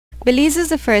Belize is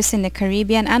the first in the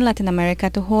Caribbean and Latin America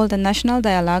to hold a national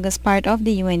dialogue as part of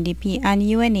the UNDP and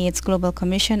UNAIDS Global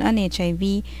Commission on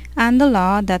HIV and the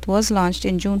law that was launched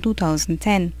in June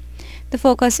 2010. The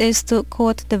focus is to,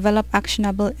 quote, develop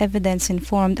actionable,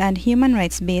 evidence-informed and human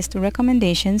rights-based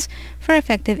recommendations for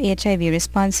effective HIV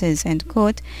responses, end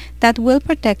quote, that will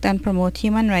protect and promote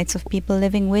human rights of people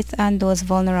living with and those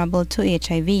vulnerable to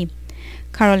HIV.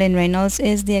 Caroline Reynolds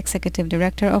is the Executive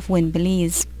Director of WIN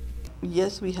Belize.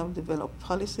 Yes, we have developed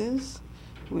policies.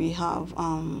 We have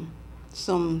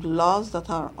some laws that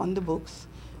are on the books,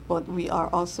 but we are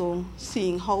also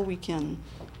seeing how we can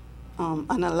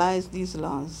analyze these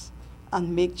laws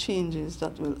and make changes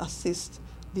that will assist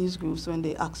these groups when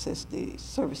they access the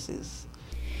services.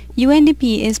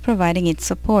 UNDP is providing its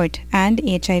support, and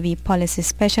HIV policy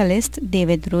specialist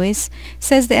David Ruiz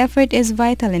says the effort is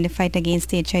vital in the fight against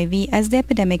HIV as the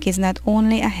epidemic is not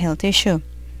only a health issue.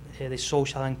 The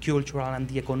social and cultural and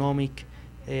the economic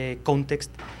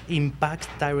context impacts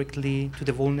directly to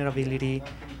the vulnerability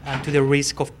and to the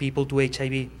risk of people to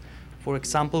HIV. For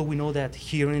example, we know that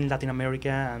here in Latin America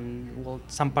and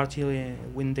some parts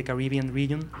in the Caribbean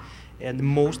region, the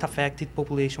most affected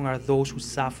population are those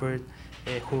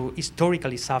who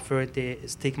historically suffered the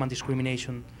stigma and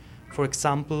discrimination. For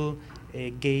example,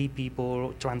 gay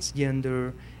people,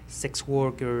 transgender, sex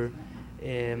worker,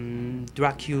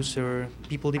 drug user,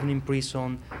 people living in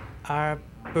prison are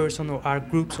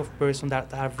groups of persons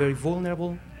that are very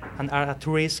vulnerable and are at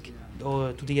risk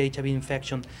to the HIV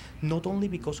infection, not only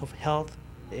because of health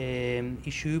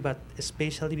issue, but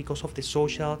especially because of the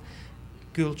social,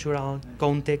 cultural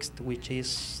context, which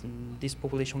is this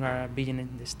population are being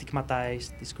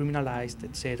stigmatized, discriminalized,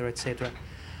 etc., etc.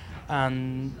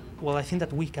 And I think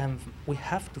that we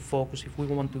have to focus, if we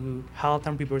want to halt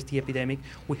and reverse the epidemic,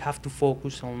 we have to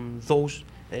focus on those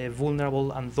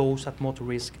vulnerable and those at most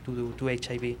risk to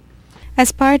HIV.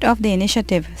 As part of the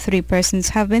initiative, 3 persons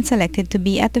have been selected to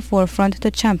be at the forefront to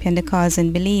champion the cause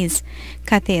in Belize: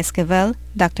 Cathy Esquivel,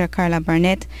 Dr. Carla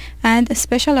Barnett, and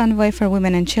Special Envoy for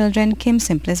Women and Children Kim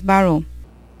Simplis Barrow.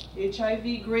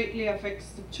 HIV greatly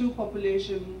affects the 2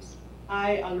 populations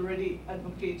I already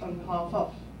advocate on behalf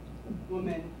of: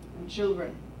 women and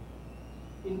children.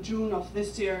 In June of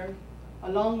this year,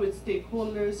 along with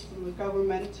stakeholders from the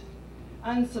government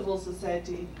and civil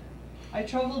society, I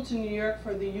traveled to New York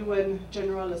for the UN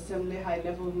General Assembly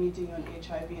high-level meeting on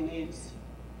HIV and AIDS.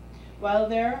 While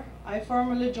there, I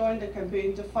formally joined a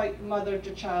campaign to fight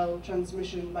mother-to-child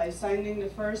transmission by signing the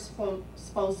first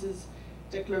spouse's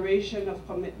declaration of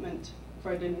commitment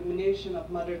for the elimination of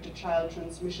mother-to-child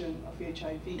transmission of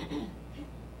HIV.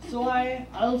 So I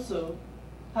also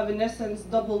have in essence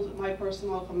doubled my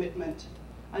personal commitment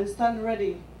and stand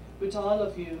ready with all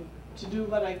of you to do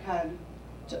what I can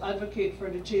to advocate for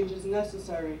the changes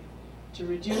necessary to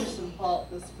reduce and halt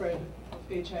the spread of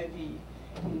HIV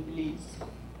in Belize.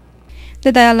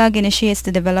 The dialogue initiates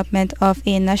the development of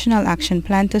a national action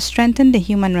plan to strengthen the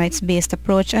human rights-based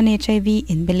approach on HIV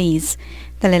in Belize.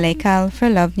 Dalila Ikal for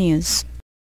Love News.